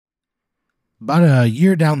About a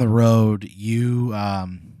year down the road, you're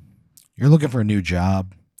looking for a new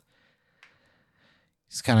job.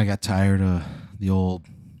 He's kind of got tired of the old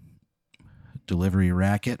delivery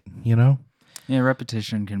racket. Yeah,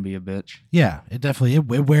 repetition can be a bitch. Yeah, it definitely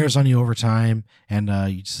it wears on you over time, and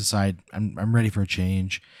you just decide I'm ready for a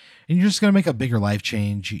change, and you're just gonna make a bigger life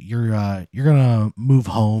change. You're gonna move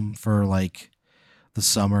home for like the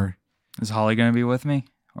summer. Is Holly going to be with me?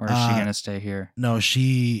 Or is she Uh, going to stay here? No,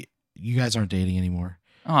 you guys aren't dating anymore.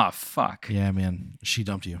 Oh, fuck. Yeah, man, she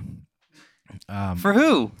dumped you. For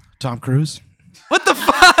who? Tom Cruise. What the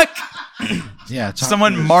fuck? Yeah, Tom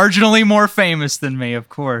Someone Cruise. marginally more famous than me, of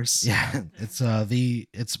course. Yeah, but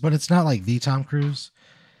it's not like the Tom Cruise.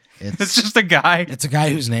 It's just a guy. It's a guy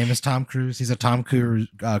whose name is Tom Cruise. He's a Tom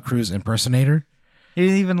Cruise impersonator. He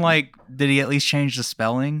didn't even did he at least change the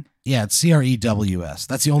spelling? Yeah, it's Crews.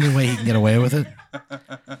 That's the only way he can get away with it.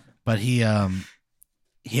 But he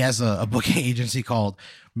has a booking agency called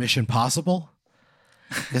Mission Possible,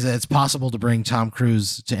 because it's possible to bring Tom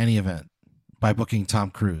Cruise to any event by booking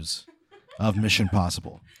Tom Cruise of Mission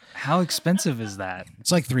Possible. How expensive is that?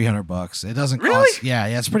 It's like $300. It doesn't Really? cost. Yeah,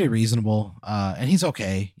 it's pretty reasonable. And he's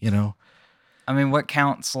okay. I mean, what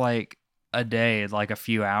counts like a day, like a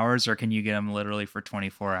few hours, or can you get him literally for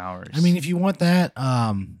 24 hours? I mean, if you want that,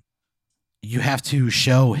 you have to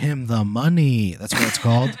show him the money. That's what it's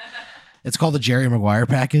called. It's called the Jerry Maguire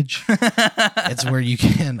package. It's where you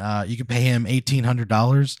can pay him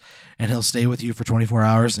 $1,800 and he'll stay with you for 24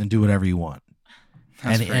 hours and do whatever you want.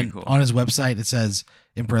 That's pretty cool. On his website it says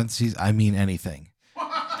in parentheses, I mean anything.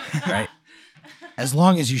 Right? As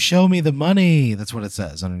long as you show me the money, that's what it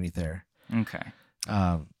says underneath there. Okay.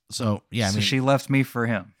 So yeah, I mean, she left me for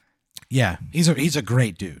him. Yeah, he's a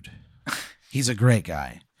great dude. He's a great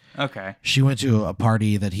guy. Okay. She went to a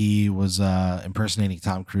party that he was impersonating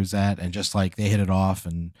Tom Cruise at, and just like they hit it off,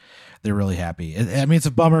 and they're really happy. I mean, it's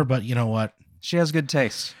a bummer, but you know what? She has good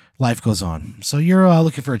taste. Life goes on. So you're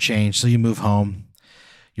looking for a change. So you move home.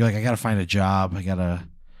 You're like, I gotta find a job. I gotta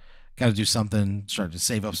do something. Start to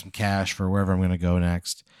save up some cash for wherever I'm gonna go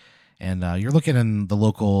next. And you're looking in the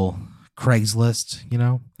local Craigslist,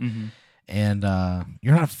 Mm-hmm. and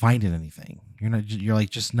you're not finding anything. You're not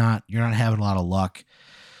having a lot of luck.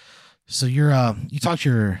 So you talk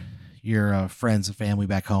to your friends and family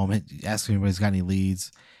back home, ask if anybody's got any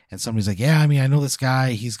leads, and somebody's like, yeah, I mean, I know this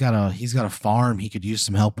guy. He's got a farm he could use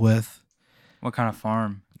some help with. What kind of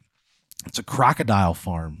farm? It's a crocodile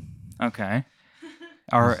farm. Okay.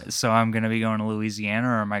 So I'm gonna be going to Louisiana,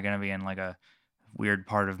 or am I gonna be in like a weird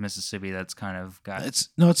part of Mississippi that's kind of got? It's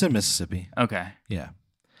in Mississippi. Okay. Yeah.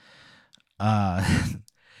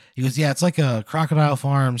 He goes, yeah, it's like a crocodile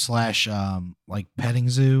farm / like petting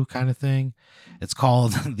zoo kind of thing. It's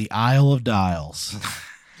called the Isle of Diles.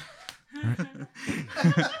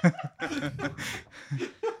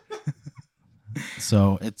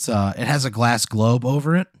 So it has a glass globe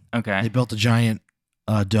over it. Okay. They built a giant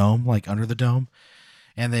dome, like under the dome,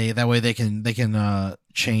 and that way they can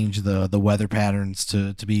change the weather patterns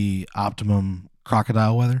to be optimum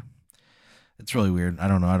crocodile weather. It's really weird. I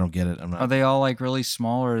don't know. I don't get it. Are they all like really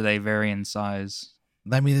small, or are they vary in size?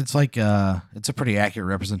 I mean, it's like it's a pretty accurate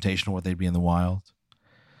representation of what they'd be in the wild.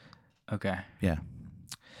 Okay. Yeah.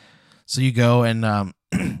 So you go and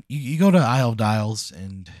you go to Isle of Diles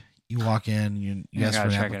and you walk in. You ask for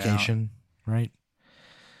an application, right?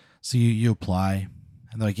 So you apply,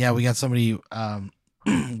 and they're like, yeah, we got somebody.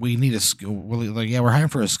 We need we're like, yeah, we're hiring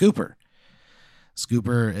for a scooper.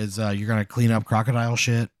 Scooper is you're gonna clean up crocodile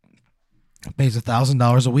shit. Pays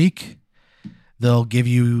 $1,000 a week. They'll give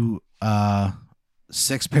you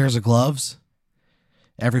 6 pairs of gloves.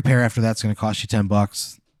 Every pair after that's going to cost you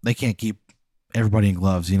 $10. They can't keep everybody in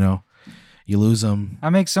gloves, You lose them. I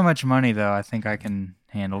make so much money though. I think I can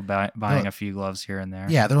handle buying a few gloves here and there.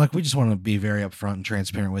 Yeah, they're like, we just want to be very upfront and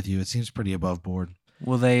transparent with you. It seems pretty above board.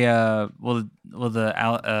 Will they? Will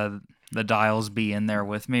the Diles be in there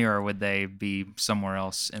with me, or would they be somewhere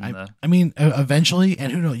else I mean, eventually,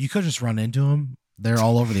 and who knows? You could just run into them. They're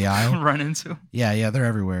all over the aisle. Run into? Yeah, they're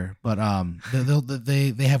everywhere. But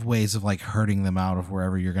they have ways of like herding them out of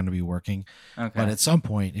wherever you're going to be working. Okay. But at some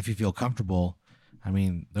point, if you feel comfortable, I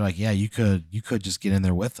mean, they're like, yeah, you could just get in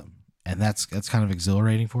there with them, and that's kind of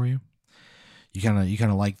exhilarating for you. You kind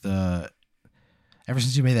of like ever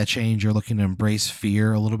since you made that change, you're looking to embrace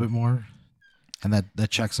fear a little bit more. And that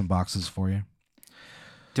checks some boxes for you.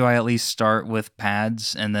 Do I at least start with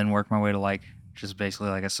pads and then work my way to like just basically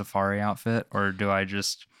like a safari outfit, or do I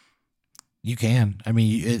just? You can. I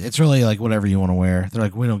mean, it's really like whatever you want to wear. They're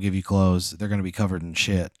like, we don't give you clothes. They're going to be covered in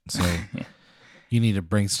shit. So Yeah. You need to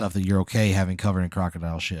bring stuff that you're okay having covered in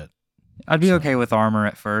crocodile shit. I'd be okay with armor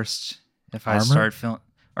at first, If I start feeling,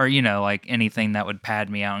 or like anything that would pad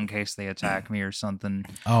me out in case they attack me or something.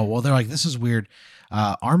 Oh well, they're like, this is weird.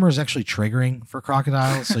 Armor is actually triggering for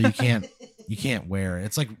crocodiles, so you can't wear it.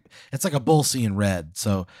 It's like a bull seeing red.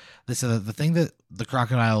 So they said the thing that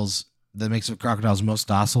that makes the crocodiles most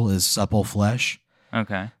docile is supple flesh.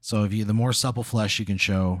 Okay. So the more supple flesh you can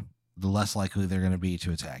show, the less likely they're going to be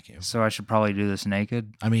to attack you. So I should probably do this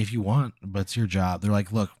naked? I mean, if you want, but it's your job. They're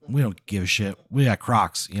like, look, we don't give a shit. We got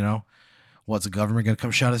Crocs, What's the government going to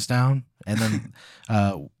come shut us down? And then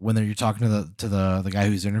when you're talking to the guy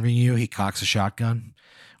who's interviewing you, he cocks a shotgun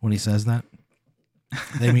when he says that.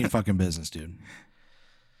 They mean fucking business, dude.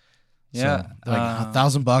 Yeah. So, like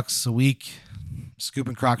 $1,000 a week,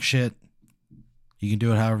 scooping croc shit. You can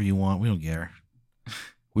do it however you want. We don't care.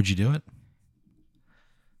 Would you do it?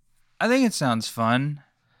 I think it sounds fun.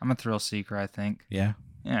 I'm a thrill seeker, I think. Yeah.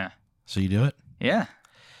 Yeah. So you do it? Yeah.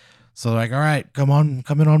 So they're like, all right, come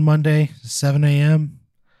in on Monday, 7 a.m.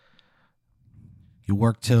 You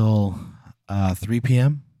work till 3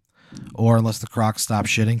 p.m. or unless the crocs stop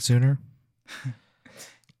shitting sooner.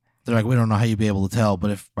 They're like, we don't know how you'd be able to tell,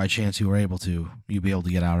 but if by chance you were able to, you'd be able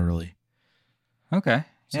to get out early. Okay.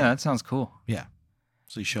 Yeah, that sounds cool. Yeah.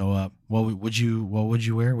 So you show up. What would you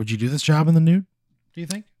wear? Would you do this job in the nude? Do you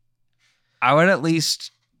think? I would at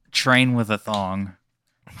least train with a thong.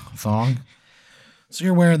 Thong? So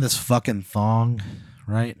you're wearing this fucking thong,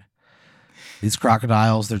 right? These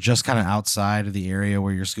crocodiles, they're just kind of outside of the area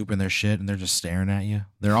where you're scooping their shit, and they're just staring at you.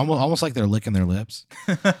 They're almost like they're licking their lips.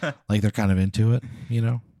 Like they're kind of into it,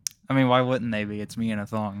 I mean, why wouldn't they be? It's me in a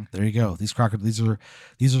thong. There you go. These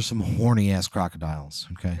are some horny ass crocodiles.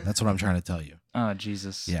 Okay, that's what I'm trying to tell you. Oh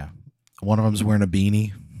Jesus. Yeah, one of them's wearing a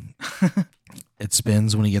beanie. It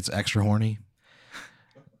spins when he gets extra horny.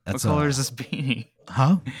 What color is this beanie?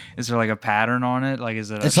 Huh? Is there like a pattern on it? Like, is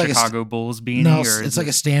it a Chicago Bulls beanie? No, or it's like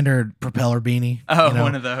a standard propeller beanie. Oh,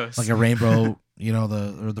 one of those. Like a rainbow,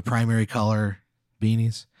 the primary color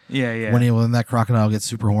beanies. Yeah, yeah. When that crocodile gets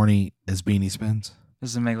super horny, his beanie spins.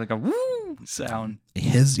 Does it make like a woo sound?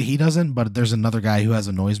 He doesn't, but there's another guy who has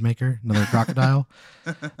a noisemaker, another crocodile.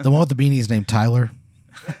 The one with the beanie is named Tyler.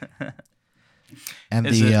 And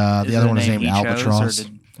the other one is named Albatross. Or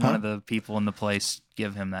did one of the people in the place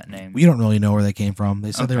give him that name? We don't really know where they came from.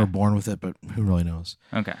 They said they were born with it, but who really knows?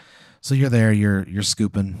 Okay. So you're there, you're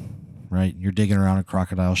scooping, right? You're digging around in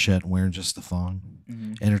crocodile shit and wearing just the thong,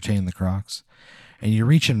 entertaining the crocs. And you're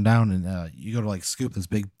reaching down and you go to like scoop this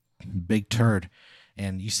big turd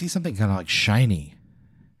and you see something kind of like shiny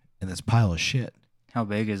in this pile of shit. How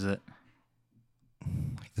big is it?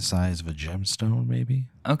 Like the size of a gemstone, maybe?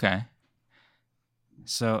 Okay.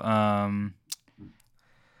 So, I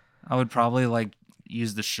would probably like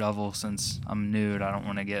use the shovel since I'm nude. I don't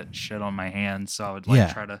want to get shit on my hands, so I would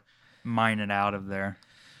try to mine it out of there.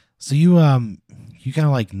 So you kind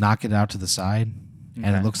of like knock it out to the side,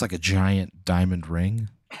 and it looks like a giant diamond ring.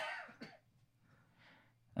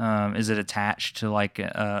 Is it attached to like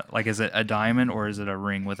is it a diamond or is it a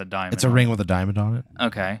ring with a diamond? It's a ring with a diamond on it.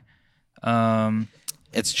 Okay.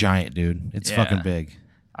 It's giant, dude. It's fucking big.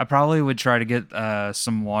 I probably would try to get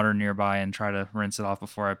some water nearby and try to rinse it off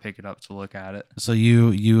before I pick it up to look at it. So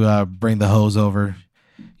you bring the hose over,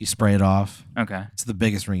 you spray it off. Okay. It's the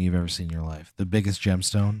biggest ring you've ever seen in your life. The biggest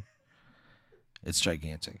gemstone. It's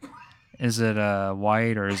gigantic. Is it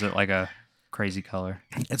white or is it like a crazy color?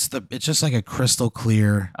 It's just like a crystal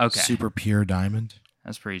clear, super pure diamond.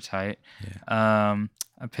 That's pretty tight. Yeah.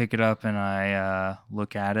 I pick it up and I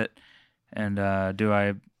look at it, and do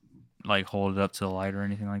I like hold it up to the light or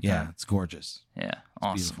anything like that? Yeah, it's gorgeous. Yeah,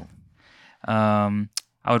 awesome. Beautiful.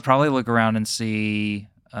 I would probably look around and see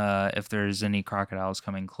if there's any crocodiles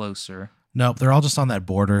coming closer. Nope, they're all just on that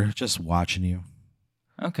border, just watching you.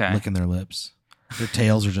 Okay. Licking their lips. Their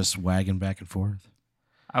tails are just wagging back and forth.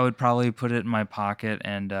 I would probably put it in my pocket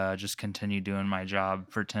and just continue doing my job.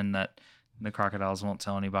 Pretend that the crocodiles won't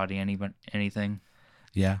tell anybody anything.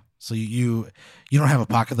 Yeah. So you don't have a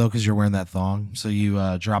pocket though because you're wearing that thong. So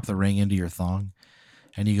you drop the ring into your thong,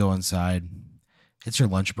 and you go inside. It's your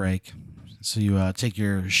lunch break. So you take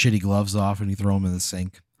your shitty gloves off and you throw them in the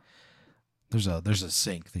sink. There's a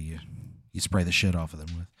sink that you spray the shit off of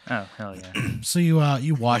them with. Oh hell yeah! So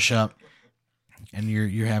you wash up, and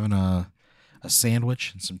you're having a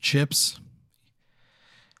sandwich and some chips.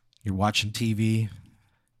 You're watching TV,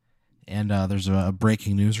 and there's a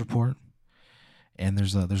breaking news report, and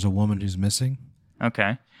there's a woman who's missing.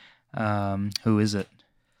 Okay, who is it?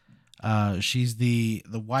 She's the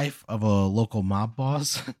wife of a local mob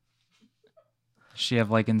boss. Does she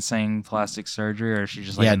have like insane plastic surgery, or is she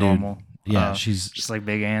just like normal? Yeah, she's just like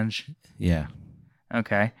Big Ange. Yeah.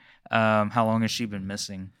 Okay. How long has she been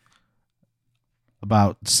missing?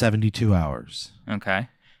 About 72 hours. Okay.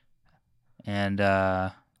 And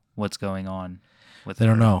what's going on with They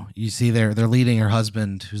her? don't know. You see, they're leading her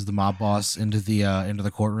husband, who's the mob boss, into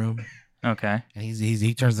the courtroom. Okay. And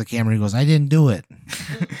he turns the camera and he goes, "I didn't do it."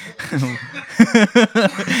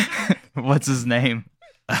 What's his name?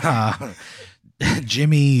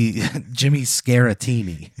 Jimmy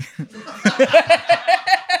Scaratini.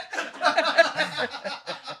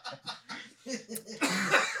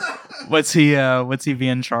 What's he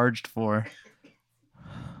being charged for?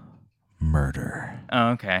 Murder. Oh,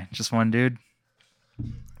 okay. Just one dude?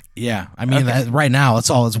 Yeah. I mean, Okay. right now, that's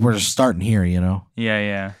all. We're just starting here, you know?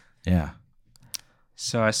 Yeah. Yeah.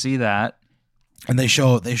 So I see that. And they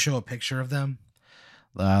show a picture of them,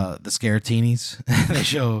 the Scaratinis. They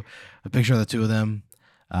show a picture of the two of them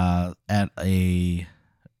at a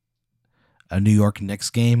New York Knicks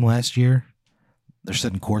game last year. They're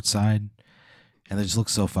sitting courtside, and they just look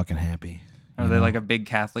so fucking happy. Are they like a big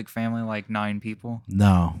Catholic family, like 9 people?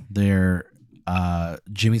 No, they're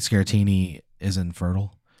Jimmy Scaratini is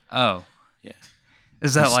infertile. Oh. Yeah.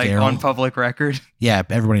 Is that like sterile. on public record? Yeah,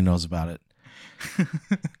 everybody knows about it. A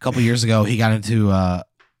couple years ago, he got into a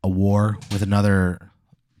war with another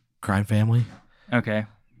crime family. Okay.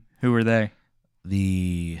 Who were they?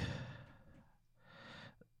 The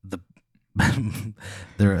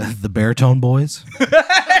they're the Baritone Boys.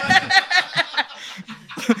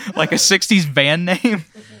 Like a 60s band name?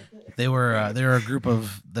 They were a group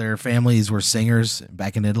of their families were singers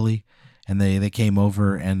back in Italy, and they came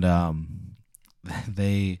over and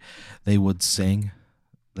they would sing.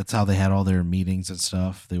 That's how they had all their meetings and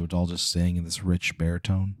stuff. They would all just sing in this rich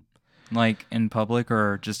baritone. Like in public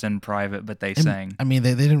or just in private, but they sang? I mean,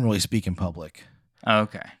 they didn't really speak in public. Oh,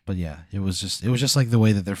 okay. But yeah, it was just like the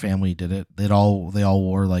way that their family did it. They all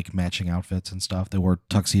wore like matching outfits and stuff. They wore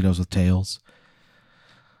tuxedos with tails.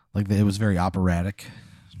 Like it was very operatic.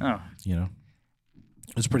 Oh, You know,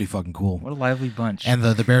 it was pretty fucking cool. what a lively bunch. And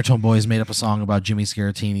the Baritone Boys made up a song about Jimmy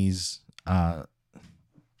Scaratini's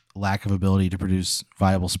lack of ability to produce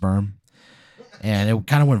viable sperm, and it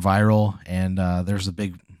kind of went viral. And there's a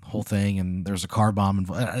big whole thing, and there's a car bomb.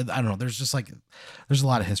 And I don't know. There's a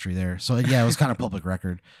lot of history there. So yeah, it was kind of public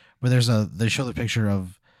record. But they show the picture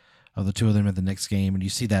of the two of them at the Knicks game, and you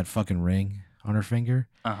see that fucking ring on her finger,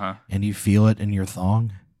 and you feel it in your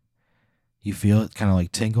thong. You feel it kind of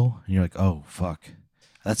like tingle, and you're like, oh fuck,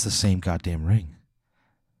 that's the same goddamn ring.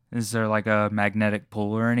 Is there like a magnetic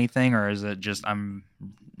pull or anything, or is it just I'm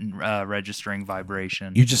registering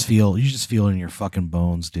vibration? You just feel it in your fucking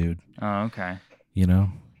bones, dude. Oh, okay. You know,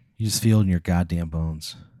 you just feel it in your goddamn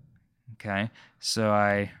bones. Okay. So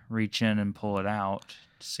I reach in and pull it out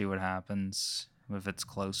to see what happens if it's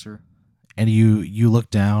closer. And you look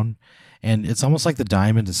down, and it's almost like the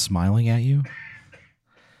diamond is smiling at you.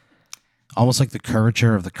 Almost like the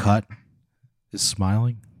curvature of the cut is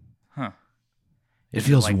smiling. Huh. It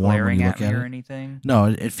feels like warm when you at look at me or it. anything? No,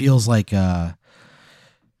 it feels like a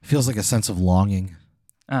sense of longing.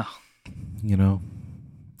 Oh. You know,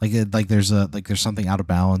 like there's something out of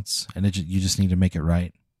balance, and you just need to make it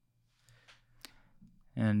right.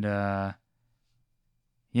 And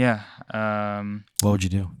yeah. What would you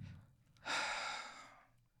do?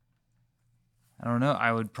 I don't know.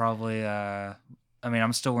 I would probably I mean,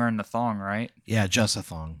 I'm still wearing the thong, right? Yeah, just a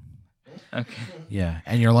thong. Okay. Yeah,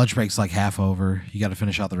 and your lunch break's like half over. You got to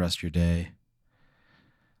finish out the rest of your day.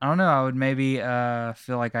 I don't know. I would maybe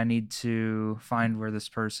feel like I need to find where this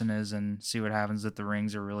person is and see what happens if the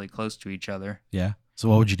rings are really close to each other. Yeah. So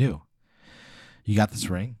what would you do? You got this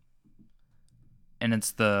ring? And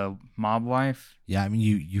it's the mob wife? Yeah, I mean,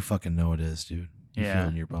 you fucking know it is, dude. You Yeah. feel it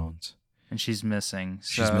in your bones. And she's missing.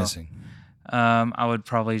 So, She's missing. I would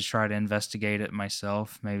probably try to investigate it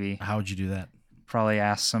myself. Maybe How would you do that? probably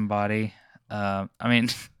ask somebody. I mean,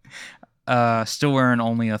 still wearing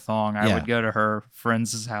only a thong. I Yeah. would go to her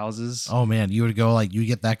friends' houses. Oh man, you would go like you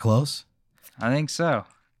get that close? I think so.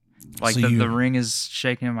 Like So the ring is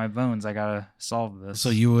shaking in my bones. I gotta solve this. So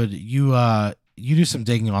you do some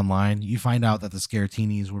digging online. You find out that the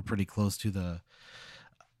Scaratinis were pretty close to the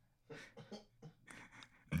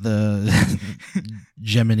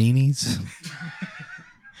Gemininis.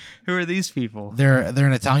 Who are these people? They're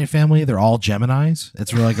an Italian family. They're all Geminis.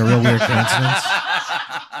 It's really like a real weird coincidence.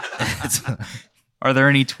 Are there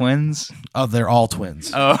any twins? Oh, they're all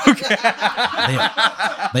twins. Oh, okay.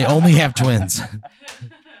 They only have twins.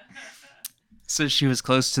 So she was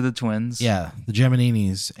close to the twins. Yeah, the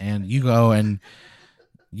Gemininis, and you go and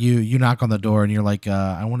you knock on the door, and you're like,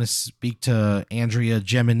 I want to speak to Andrea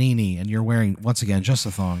Geminini, and you're wearing once again just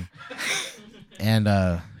a thong,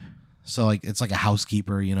 and so like it's like a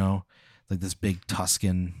housekeeper, you know, like this big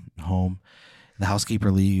Tuscan home. The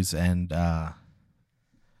housekeeper leaves, and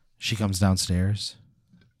she comes downstairs.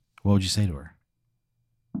 What would you say to her?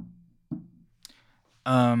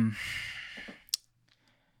 I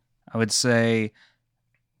would say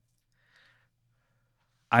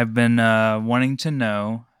I've been wanting to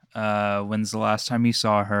know when's the last time you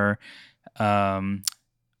saw her. I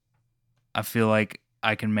feel like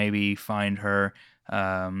I can maybe find her.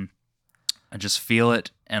 I just feel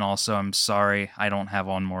it, and also I'm sorry I don't have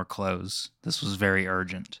on more clothes. This was very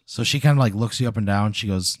urgent. So she kind of like looks you up and down. She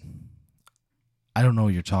goes, I don't know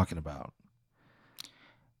what you're talking about.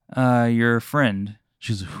 Your friend.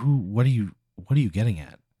 She's who? What are you getting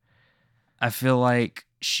at? I feel like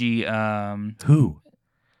she Who?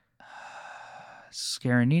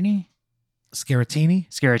 Scaranini?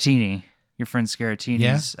 Scaratini? Your friend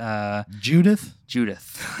Scaratini's Judith?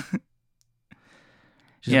 Judith.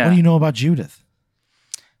 She's like, what do you know about Judith?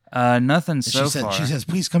 Nothing so far. She says,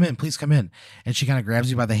 please come in. And she kind of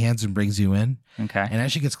grabs you by the hands and brings you in. Okay. And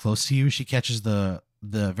as she gets close to you, she catches the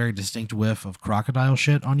very distinct whiff of crocodile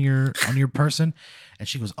shit on your person. And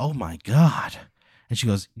she goes, oh my God. And she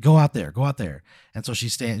goes, go out there. And so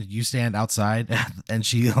you stand outside, and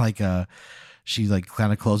she kind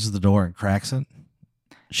of closes the door and cracks it.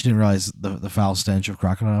 She didn't realize the foul stench of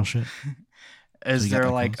crocodile shit. Is there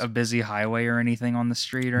like a busy highway or anything on the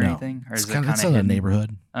street or anything? Or is it kind of in a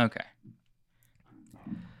neighborhood. Okay.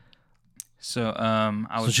 So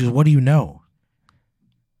she goes, what do you know?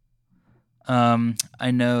 I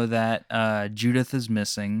know that Judith is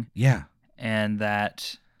missing. Yeah. And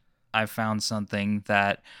that I found something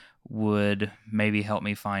that would maybe help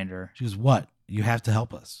me find her. She goes, what? You have to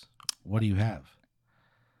help us. What do you have?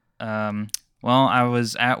 Well, I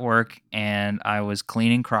was at work and I was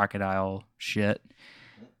cleaning crocodile shit.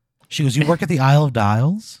 She goes, you work at the Isle of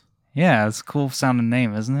Diles? Yeah, it's a cool sounding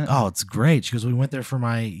name, isn't it? Oh, it's great. She goes, we went there for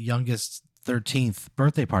my youngest 13th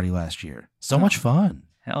birthday party last year. So much fun.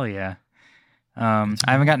 Hell yeah. I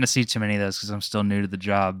haven't gotten to see too many of those because I'm still new to the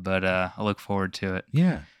job, but I look forward to it.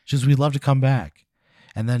 Yeah. She goes, we'd love to come back.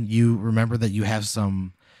 And then you remember that you have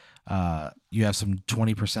some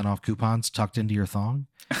 20% off coupons tucked into your thong,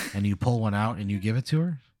 and you pull one out and you give it to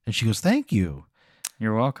her, and she goes, thank you.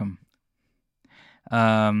 You're welcome.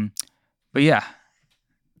 But yeah,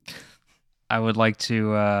 I would like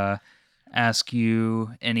to ask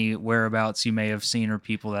you any whereabouts you may have seen or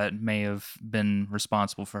people that may have been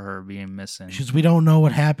responsible for her being missing. She goes, we don't know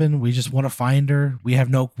what happened. We just want to find her. We have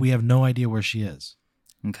no idea where she is.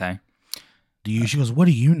 Okay. She goes, what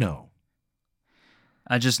do you know?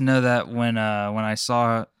 I just know that when I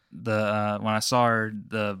saw her,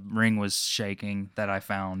 the ring was shaking that I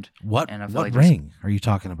found. What like ring are you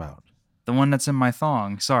talking about? The one that's in my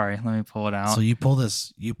thong. Sorry, let me pull it out. So you pull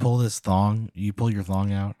your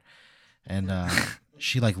thong out, and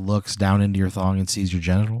she like looks down into your thong and sees your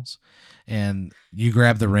genitals, and you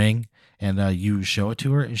grab the ring and you show it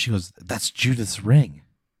to her, and she goes, that's Judith's ring.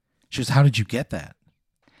 She goes, how did you get that?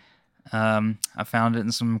 I found it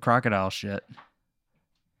in some crocodile shit.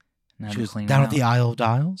 She goes, down at the Isle of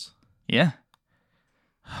Diles? Yeah.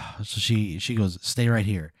 So she goes, stay right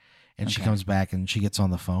here. And she comes back and she gets on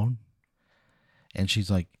the phone. And she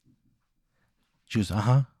goes,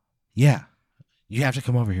 yeah, you have to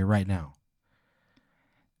come over here right now.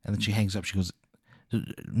 And then she hangs up. She goes,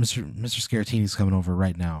 Mr. Scaratini's coming over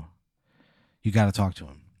right now. You got to talk to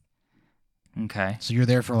him. Okay. So you're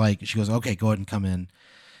there for she goes, okay, go ahead and come in.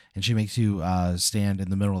 And she makes you stand in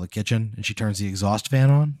the middle of the kitchen, and she turns the exhaust fan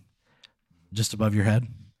on just above your head.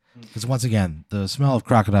 Because once again, the smell of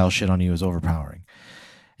crocodile shit on you is overpowering.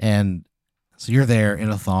 And so you're there in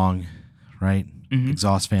a thong, right? Mm-hmm.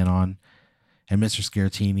 Exhaust fan on. And Mr.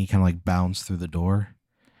 Scaratini kind of like bounds through the door.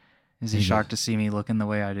 Is he shocked to see me looking the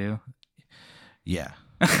way I do? Yeah.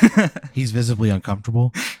 He's visibly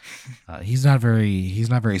uncomfortable. He's not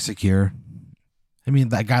very secure. I mean,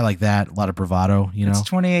 that guy like that, a lot of bravado, you know. It's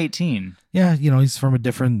 2018. Yeah, he's from a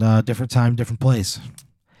different time, different place.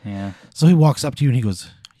 Yeah. So he walks up to you and he goes,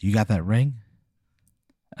 you got that ring?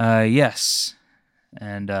 Yes.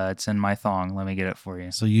 And it's in my thong. Let me get it for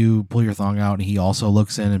you. So you pull your thong out and he also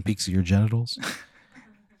looks in and peeks at your genitals?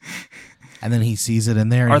 And then he sees it in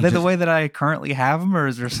there. Are they the way that I currently have them, or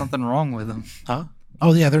is there something wrong with them? Huh?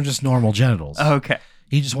 Oh, yeah, they're just normal genitals. Okay.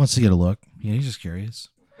 He just wants to get a look. He's just curious.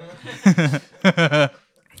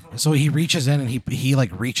 So he reaches in and he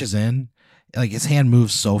like reaches in, like his hand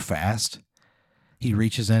moves so fast. He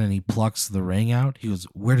reaches in and he plucks the ring out. He goes,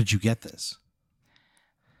 where did you get this?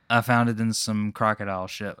 I found it in some crocodile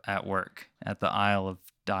shit at work at the Isle of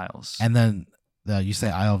Diles. And then you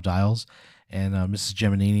say Isle of Diles, And Mrs.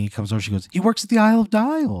 Geminini comes over. She goes, he works at the Isle of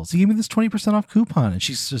Diles. He gave me this 20% off coupon. And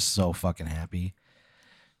she's just so fucking happy.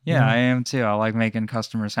 Yeah, I am too. I like making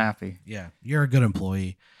customers happy. Yeah, you're a good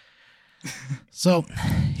employee. So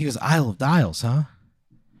he goes, Isle of Diles, huh?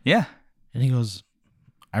 Yeah. And he goes,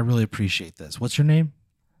 I really appreciate this. What's your name?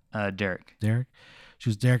 Derek. Derek? She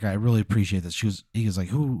goes, Derek, I really appreciate this. He was like,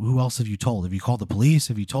 who else have you told? Have you called the police?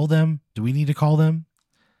 Have you told them? Do we need to call them?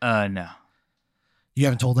 No. You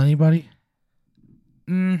haven't told anybody?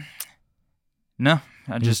 No,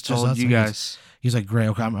 I just told you guys. He's like, great,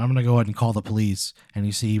 okay, I'm gonna go ahead and call the police. And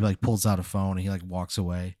you see he like pulls out a phone and he like walks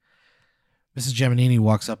away. Mrs. Geminini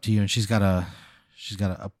walks up to you and she's got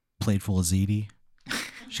a plate full of ziti.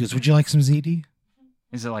 She goes, would you like some ziti?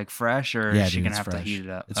 Is it like fresh or is she gonna have to heat it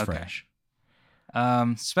up? It's fresh.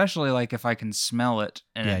 Especially like if I can smell it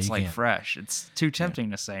and it's like can. fresh. It's too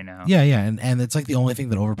tempting to say no. Yeah, and it's like the only thing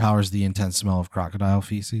that overpowers the intense smell of crocodile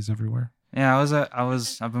feces everywhere. Yeah,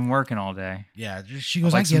 I've been working all day. Yeah, she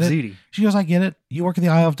goes, like I get it. Ziti. She goes, I get it. You work at the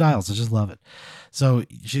Isle of Diles. I just love it. So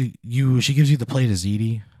she gives you the plate of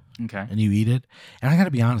ziti. Okay. And you eat it. And I got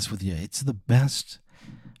to be honest with you, it's the best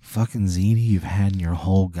fucking ziti you've had in your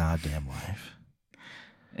whole goddamn life.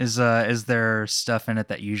 Is there stuff in it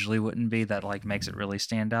that usually wouldn't be that like makes it really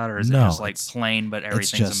stand out, or is it just like plain but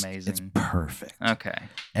everything's amazing? It's perfect. Okay.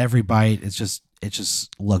 Every bite, it's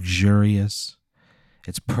just luxurious.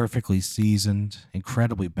 It's perfectly seasoned,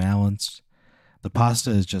 incredibly balanced. The pasta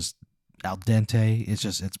is just al dente.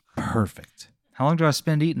 It's perfect. How long do I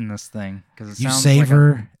spend eating this thing? Because you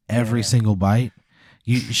savor every single bite.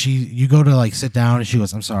 You go to like sit down and she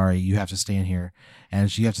goes, I'm sorry, you have to stand here,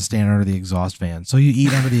 and you have to stand under the exhaust fan. So you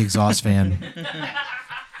eat under the exhaust fan.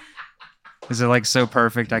 Is it like so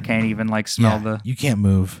perfect I can't even like smell you can't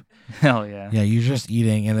move. Hell yeah. Yeah, you're just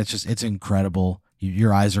eating and it's incredible.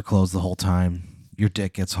 Your eyes are closed the whole time. Your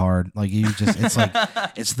dick gets hard. Like it's like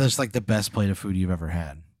it's just like the best plate of food you've ever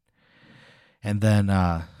had. And then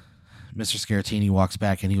Mr. Scaratini walks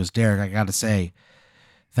back and he goes, Derek, I got to say,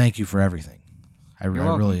 thank you for everything. I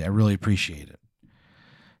really appreciate it.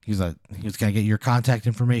 He was, can I get your contact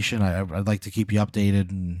information? I'd like to keep you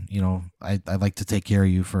updated, and I'd like to take care of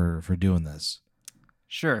you for doing this.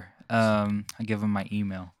 Sure. I give him my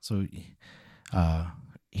email. So,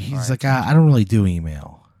 he's like, I don't really do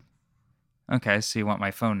email. Okay, so you want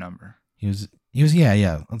my phone number? He was,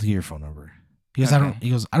 yeah. I'll give you your phone number. He goes,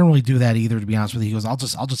 okay. I don't really do that either, to be honest with you. He goes, I'll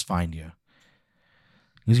just find you.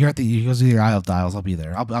 He goes to the Isle of Diles. I'll be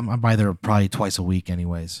there. I'm by there probably twice a week,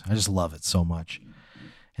 anyways. I just love it so much.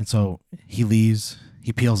 And so he leaves.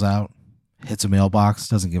 He peels out, hits a mailbox,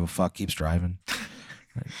 doesn't give a fuck, keeps driving.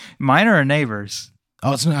 Right. Mine are neighbors.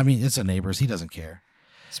 Oh, it's a neighbor's. He doesn't care.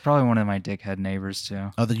 It's probably one of my dickhead neighbors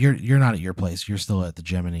too. Oh, you're not at your place. You're still at the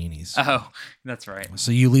Gemininis. Oh, that's right.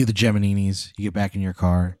 So you leave the Gemininis. You get back in your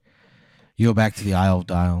car. You go back to the Isle of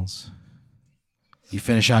Diles. You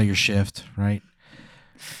finish out your shift, right?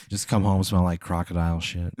 Just come home, smell like crocodile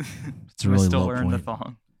shit. It's a really low point. Still wearing the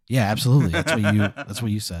thong. Yeah, absolutely. That's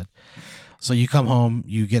what you said. So you come home,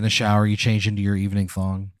 you get in a shower, you change into your evening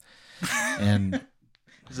thong, and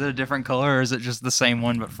is it a different color or is it just the same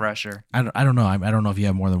one but fresher? I don't know. I don't know if you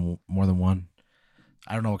have more than one.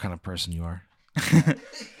 I don't know what kind of person you are.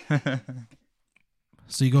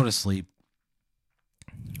 So you go to sleep,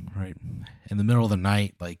 right? In the middle of the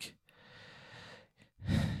night, like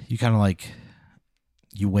you kind of like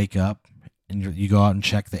you wake up and you go out and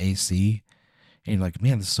check the AC. And you're like,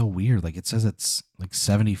 man, this is so weird. Like, it says it's like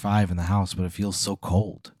 75 in the house, but it feels so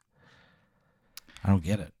cold. I don't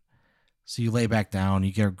get it. So you lay back down.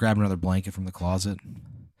 You grab another blanket from the closet.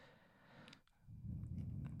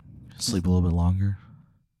 Sleep a little bit longer.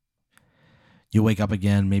 You wake up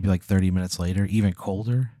again, maybe like 30 minutes later, even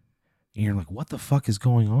colder. And you're like, what the fuck is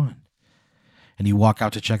going on? And you walk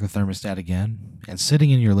out to check the thermostat again. And sitting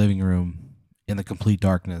in your living room in the complete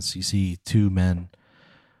darkness, you see two men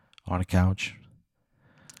on a couch.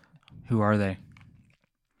 Who are they?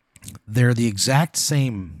 They're the exact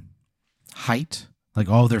same height. Like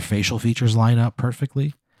all of their facial features line up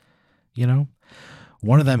perfectly. You know?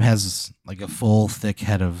 One of them has like a full, thick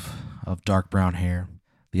head of dark brown hair.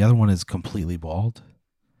 The other one is completely bald.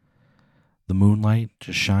 The moonlight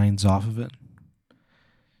just shines off of it.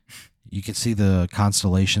 You can see the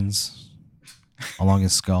constellations along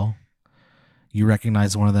his skull. You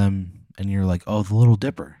recognize one of them and you're like, oh, the Little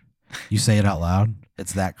Dipper. You say it out loud.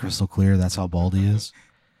 It's that crystal clear. That's how bald he is.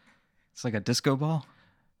 It's like a disco ball?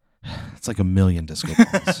 It's like a million disco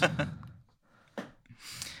balls.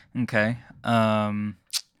 Okay. And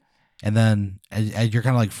then you're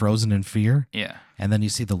kind of like frozen in fear. Yeah. And then you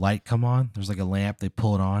see the light come on. There's like a lamp. They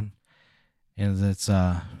pull it on. and it's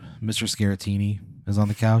Mr. Scaratini is on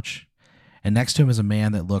the couch, and next to him is a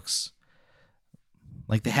man that looks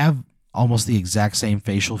like they have almost the exact same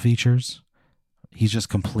facial features. He's just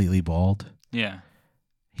completely bald. Yeah.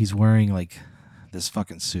 He's wearing like this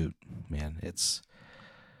fucking suit, man. It's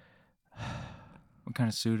What kind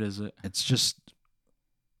of suit is it? It's just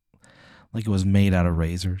like it was made out of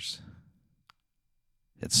razors.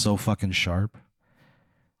 It's so fucking sharp.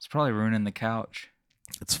 It's probably ruining the couch.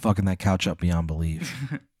 It's fucking that couch up beyond belief.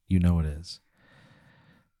 You know it is.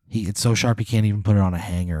 It's so sharp he can't even put it on a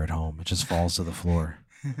hanger at home. It just falls to the floor.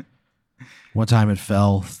 One time it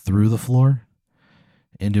fell through the floor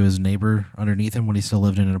into his neighbor underneath him when he still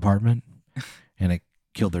lived in an apartment, and it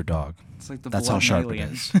killed their dog. It's like That's how sharp alien.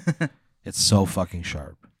 it is. It's so fucking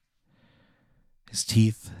sharp. His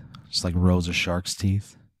teeth, just like rows of shark's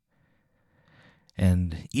teeth.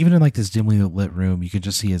 And even in like this dimly lit room, you can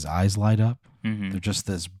just see his eyes light up. Mm-hmm. They're just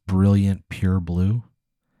this brilliant, pure blue.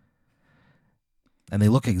 And they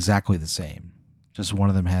look exactly the same. Just one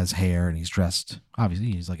of them has hair and he's dressed.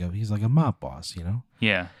 Obviously, he's like a mob boss, you know?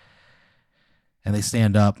 Yeah. And they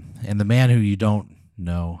stand up, and the man who you don't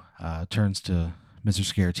know turns to Mr.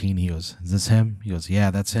 Scaratini. He goes, "Is this him?" He goes, "Yeah,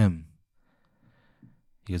 that's him."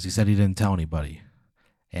 He goes, "He said he didn't tell anybody."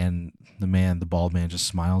 And the bald man just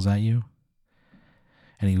smiles at you.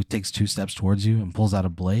 And he takes 2 steps towards you and pulls out a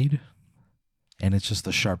blade. And it's just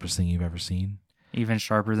the sharpest thing you've ever seen. Even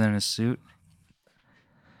sharper than his suit?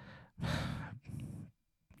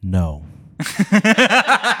 No.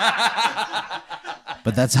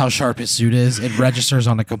 But that's how sharp his suit is. It registers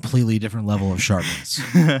on a completely different level of sharpness.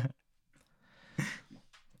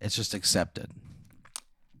 It's just accepted.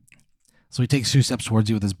 So he takes 2 steps towards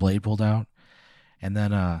you with his blade pulled out. And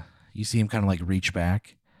then you see him kind of like reach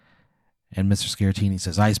back. And Mr. Scaratini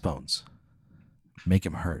says, "Ice bones. Make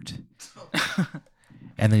him hurt."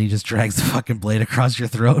 And then he just drags the fucking blade across your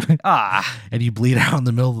throat. And you bleed out in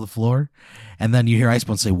the middle of the floor. And then you hear Ice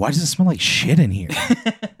Bones say, "Why does it smell like shit in here?"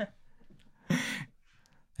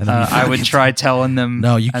 And then I would try telling them.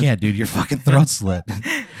 No, you can't, dude. Your fucking throat's slit.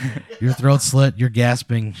 Your throat's slit. You're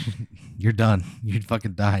gasping. You're done. You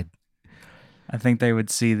fucking died. I think they would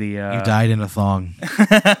see the... You died in a thong.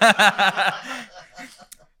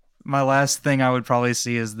 My last thing I would probably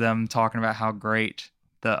see is them talking about how great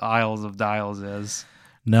the Isles of Diles is.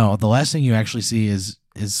 No, the last thing you actually see is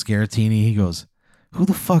Scaratini. He goes, "Who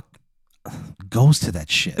the fuck goes to that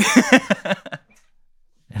shit?"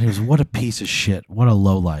 And he goes, "What a piece of shit. What a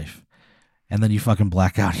low life." And then you fucking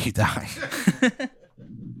black out and you die.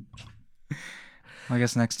 I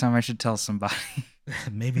guess next time I should tell somebody.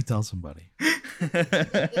 Maybe tell somebody.